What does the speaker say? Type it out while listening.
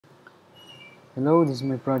Hello, this is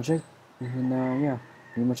my project, and yeah,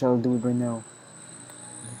 pretty much I'll do it right now.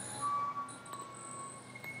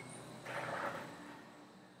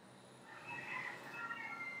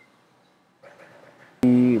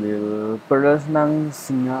 Paras ng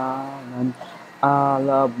singalan,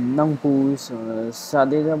 alab ng puso, sa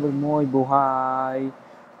dilabag mo'y buhay,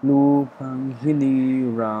 lupang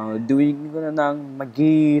hiniraw, duwig ko na ng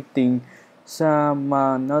magiting, sa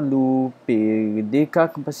manalupig, di ka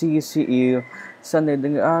kapasisiil, sa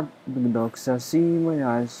nilang at bugdok sa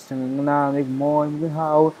simayas, sa nanganig mo'y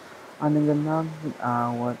maghaw, anong ganang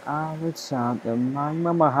awat awat sa damang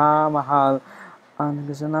mamahal, ang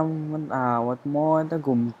kasanaman awat mo at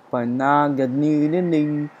tagumpay na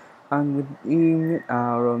nililing ang init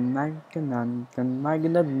araw na kanan kan may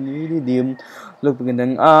ganap nilidim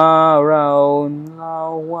lupagandang araw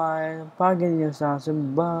naway paganya sa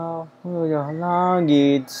sabaw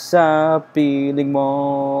langit sa piling mo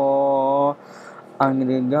ang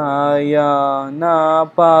ligaya na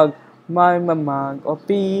pag may mamag o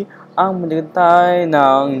ang maligtay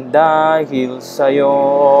ng dahil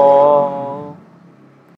sa'yo.